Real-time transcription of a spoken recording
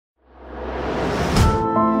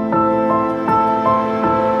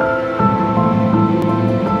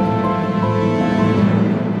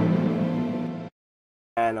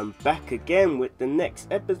back again with the next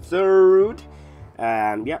episode.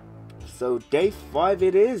 Yep, so day 5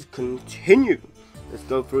 it is. Continue. Let's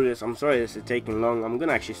go through this. I'm sorry this is taking long. I'm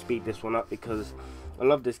gonna actually speed this one up because I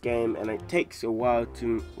love this game and it takes a while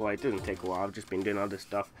to, well, it doesn't take a while, I've just been doing other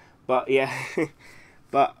stuff, but yeah.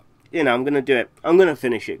 But you know, I'm gonna do it. I'm gonna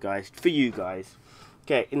finish it, guys, for you guys.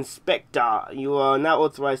 Okay, Inspector, you are now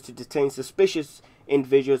authorized to detain suspicious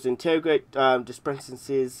individuals, interrogate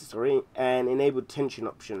discrepancies, and enable detention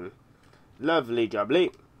option. Lovely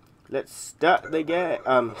jubbly. Let's start the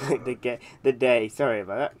day. Sorry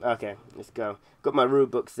about that. Okay, let's go. Got my rule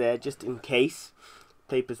books there just in case.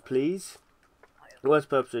 Papers, please. What's the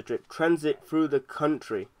purpose of the trip? Transit through the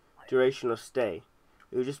country. Duration of stay.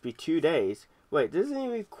 It will just be 2 days. Wait, doesn't it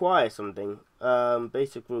require something?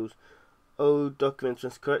 Basic rules. Oh, documents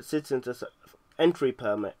must correct citizens entry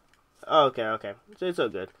permit. Oh, okay. So it's all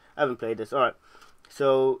good. I haven't played this. Alright.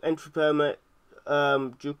 So entry permit,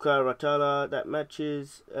 Juka Ratala, that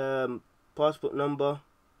matches. Passport number.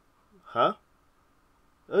 Huh?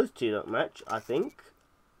 Those two don't match, I think.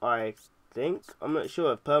 I'm not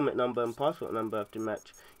sure if permit number and passport number have to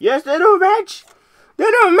match. Yes, they don't match! They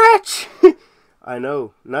don't match! I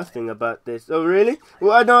know nothing about this. Oh, really?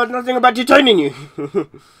 Well, I know nothing about detaining you!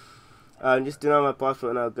 Just deny my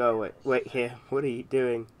passport and I'll go. Wait here. What are you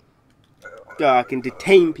doing? God, I can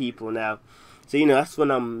detain people now. So, you know, that's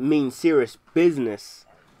when I mean serious business.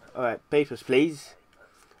 Alright, papers, please.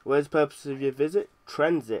 Where's the purpose of your visit?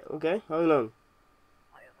 Transit. Okay, how long?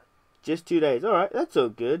 Just 2 days. Alright, that's all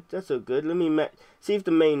good. That's all good. Let me see if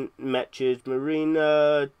the main matches.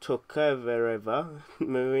 Marina Tokareva.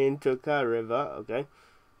 Marina Tokareva. Okay.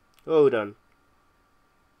 Hold on.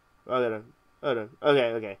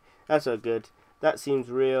 Okay. That's all good. That seems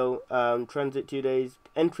real. Transit 2 days.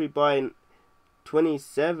 Entry by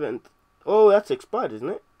 27th. Oh, that's expired, isn't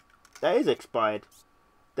it? That is expired.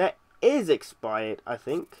 That is expired, I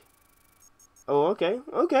think. Oh, okay.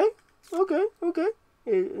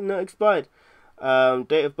 No, expired.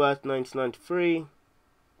 Date of birth 1993.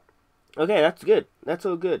 Okay, that's good. That's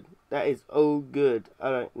all good. That is all good.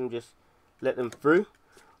 Alright, let me just let them through.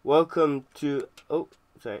 Welcome to... Oh,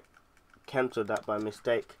 sorry. Cancelled that by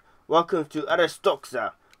mistake. Welcome to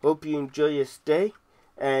Aristoxa. Hope you enjoy your stay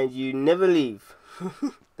and you never leave.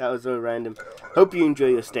 That was so random. Hope you enjoy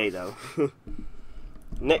your stay though.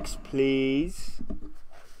 Next, please.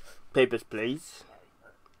 Papers, please.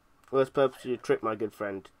 What's the purpose of your trip, my good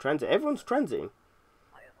friend? Transit. Everyone's transiting.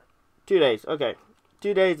 2 days. Okay.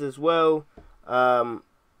 2 days as well.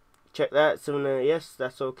 Check that. 7, yes,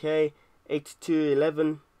 that's okay.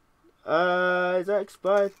 8211. Is that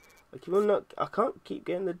expired? I can't keep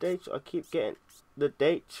getting the dates. I keep getting the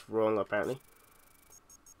dates wrong, apparently.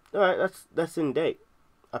 Alright, that's in date,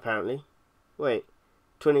 apparently. Wait,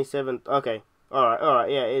 27th. Okay.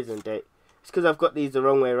 Alright, yeah, it is in date. It's because I've got these the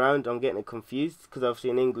wrong way around. I'm getting it confused. Because obviously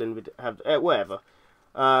in England we have... whatever.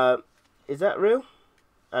 Is that real?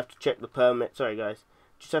 I have to check the permit. Sorry, guys.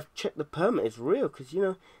 Just have to check the permit is real. Because, you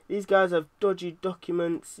know, these guys have dodgy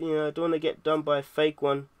documents. You know, I don't want to get done by a fake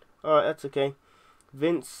one. Alright, that's okay.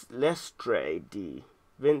 Vince Lestrade.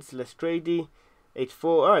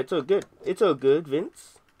 84. Alright, it's all good. It's all good,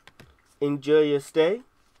 Vince. Enjoy your stay.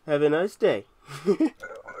 Have a nice day.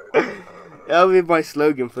 That'll be my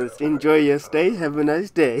slogan for this. Enjoy your stay. Have a nice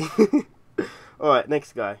day. Alright,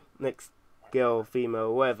 next guy. Next girl,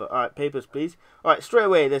 female, whatever. Alright, papers, please. Alright, straight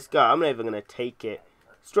away, this guy. I'm not even going to take it.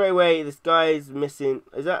 Straight away, this guy is missing...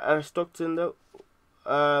 Is that Aristoxton, though?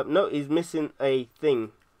 No, he's missing a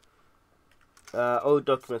thing. Old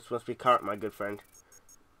documents must be current, my good friend.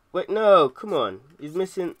 Wait, no, come on. He's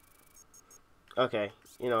missing... Okay,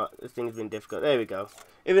 you know what? This thing's been difficult. There we go.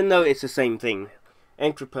 Even though it's the same thing.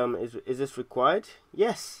 Entry permit, is this required?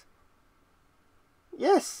 Yes.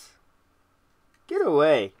 Yes. Get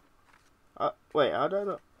away. Wait, how do I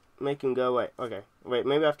not make him go away? Okay, wait,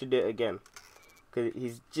 maybe I have to do it again. Because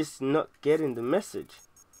he's just not getting the message.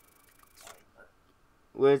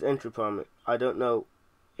 Where's entry permit? I don't know.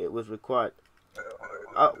 It was required.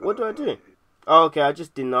 What do I do? Oh, okay, I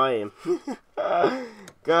just deny him.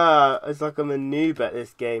 God, it's like I'm a noob at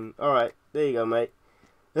this game. Alright, there you go, mate.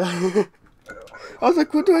 I was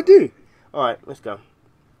like, what do I do? Alright, let's go.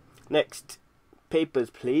 Next. Papers,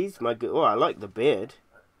 please. My good. Oh, I like the beard.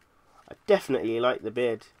 I definitely like the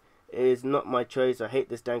beard. It is not my choice. I hate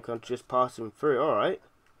this damn country. Just passing through. Alright.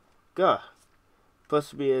 God.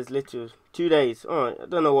 Possibly as little as 2 days. Alright, I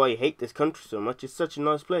don't know why you hate this country so much. It's such a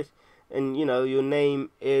nice place. And, you know, your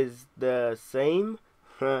name is the same.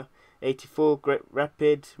 84, Great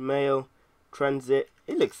Rapid, Mail, Transit.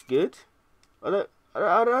 It looks good. I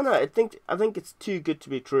don't know. I think it's too good to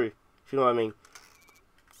be true. If you know what I mean.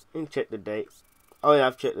 Let me check the date. Oh yeah,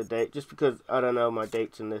 I've checked the date. Just because I don't know my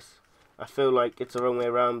dates in this. I feel like it's the wrong way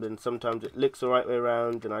around, and sometimes it looks the right way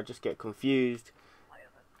around, and I just get confused.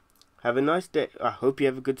 Have a nice day. I hope you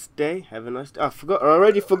have a good day. Have a nice day. I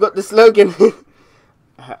already forgot the slogan.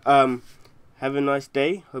 Have a nice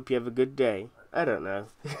day. Hope you have a good day. I don't know.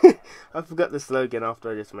 I forgot the slogan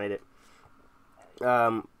after I just made it.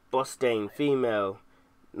 Bostain, female,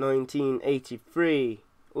 1983.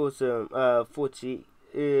 Awesome. 40,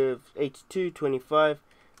 82, 25.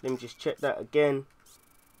 Let me just check that again.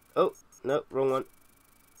 Oh, no, wrong one.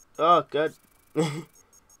 Oh, good.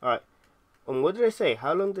 Alright. What did they say?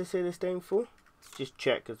 How long did they say they're staying for? Just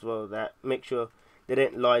check as well that. Make sure they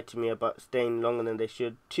didn't lie to me about staying longer than they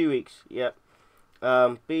should. 2 weeks. Yep.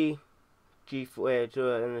 B.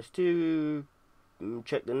 G4. And there's 2.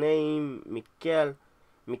 Check the name. Michaela.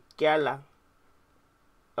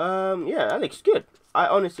 Yeah, that looks good. I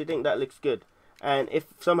honestly think that looks good. And if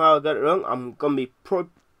somehow I got it wrong, I'm gonna be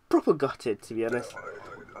proper gutted, to be honest.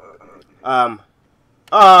 Come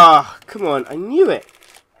on, I knew it.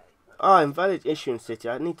 Invalid issuance city.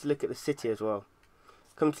 I need to look at the city as well.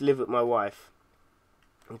 Come to live with my wife.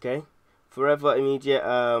 Okay. Forever immediate.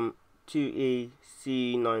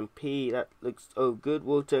 2EC9P. That looks good.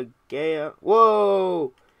 Walter Gaya.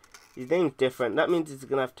 Whoa! His name's different. That means he's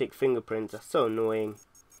gonna have to take fingerprints. That's so annoying.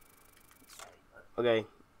 Okay.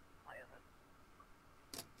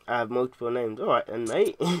 I have multiple names. Alright then,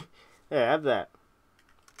 mate. Yeah, have that.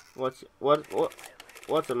 What's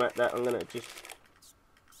I'm at that? I'm gonna just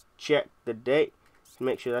check the date to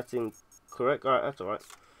make sure that's incorrect. Alright, that's alright.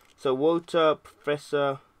 So Walter,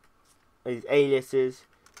 Professor, his aliases.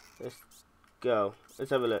 Let's go.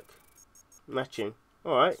 Let's have a look. Matching.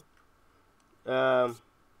 Alright. Alright.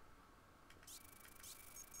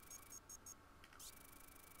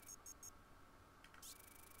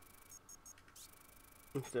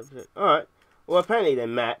 Well, apparently they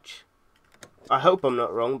match. I hope I'm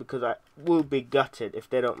not wrong, because I will be gutted if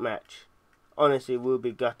they don't match. Honestly, will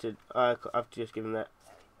be gutted. I've just given that.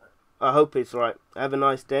 I hope it's right. Have a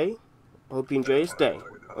nice day. Hope you enjoy your stay.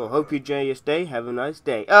 Oh, hope you enjoy your stay. Have a nice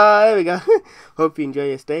day. There we go. Hope you enjoy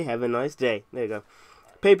your stay. Have a nice day. There you go.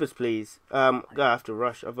 Papers, please. I have to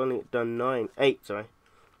rush. I've only done 8, sorry.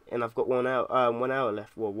 And I've got 1 hour. 1 hour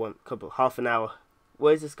left. Well, half an hour.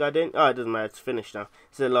 What is this guy doing? Oh, it doesn't matter. It's finished now.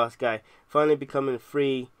 It's the last guy. Finally becoming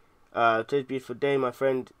free. Today's a beautiful day, my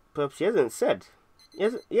friend. Perhaps he hasn't said.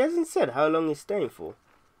 He hasn't said how long he's staying for.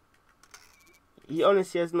 He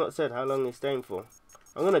honestly has not said how long he's staying for.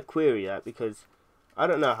 I'm gonna query that because I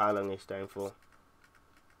don't know how long he's staying for.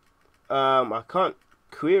 I can't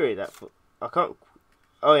query that for. I can't.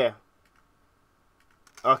 Oh yeah.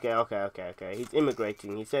 Okay. He's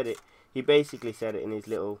immigrating. He said it. He basically said it in his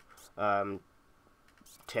little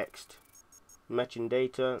text. Matching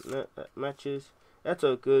data. No, that matches. That's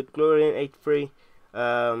all good. Glorian 83.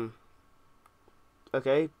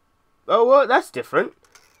 Okay. Oh, what? That's different.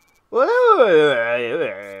 Wait,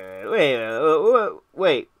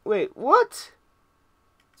 what?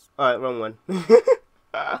 Alright, wrong one.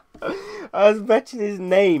 I was matching his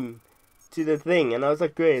name to the thing, and I was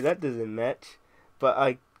like, great, that doesn't match. But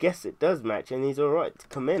I guess it does match, and he's alright to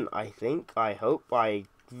come in, I think. I hope. I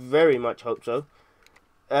very much hope so.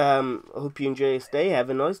 Hope you enjoy your stay. Have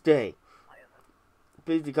a nice day.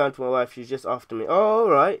 Please decline to my wife, she's just after me. Oh,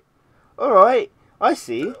 alright. Alright. I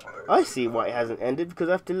see why it hasn't ended, because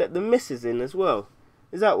I have to let the missus in as well.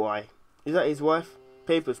 Is that why? Is that his wife?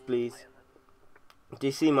 Papers, please. Do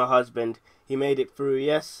you see my husband? He made it through,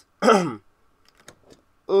 yes?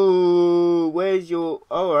 Ooh, where's your...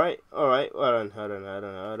 Alright. Hold on.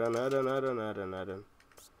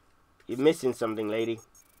 You're missing something, lady.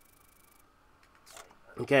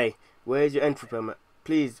 Okay, where's your entry permit?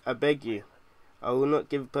 Please, I beg you. I will not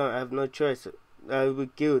give a permit, I have no choice. I will be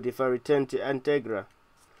killed if I return to Antegra.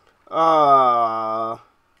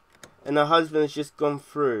 And her husband's just gone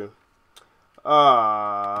through.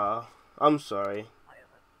 I'm sorry.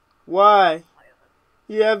 Why?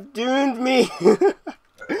 You have doomed me.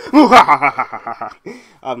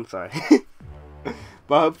 I'm sorry.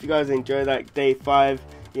 But I hope you guys enjoy that day 5.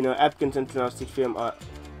 You know, applicants until 6 PM are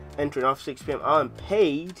entering after 6 PM are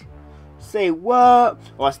unpaid. Say what?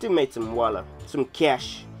 Oh, I still made some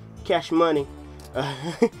cash money.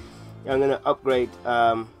 I'm gonna upgrade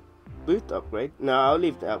booth upgrade. No, I'll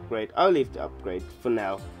leave the upgrade for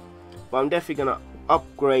now, but I'm definitely gonna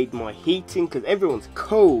upgrade my heating because everyone's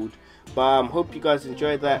cold. But hope you guys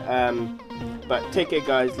enjoyed that. But take care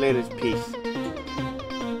guys, later, peace.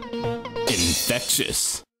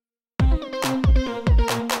 Infectious.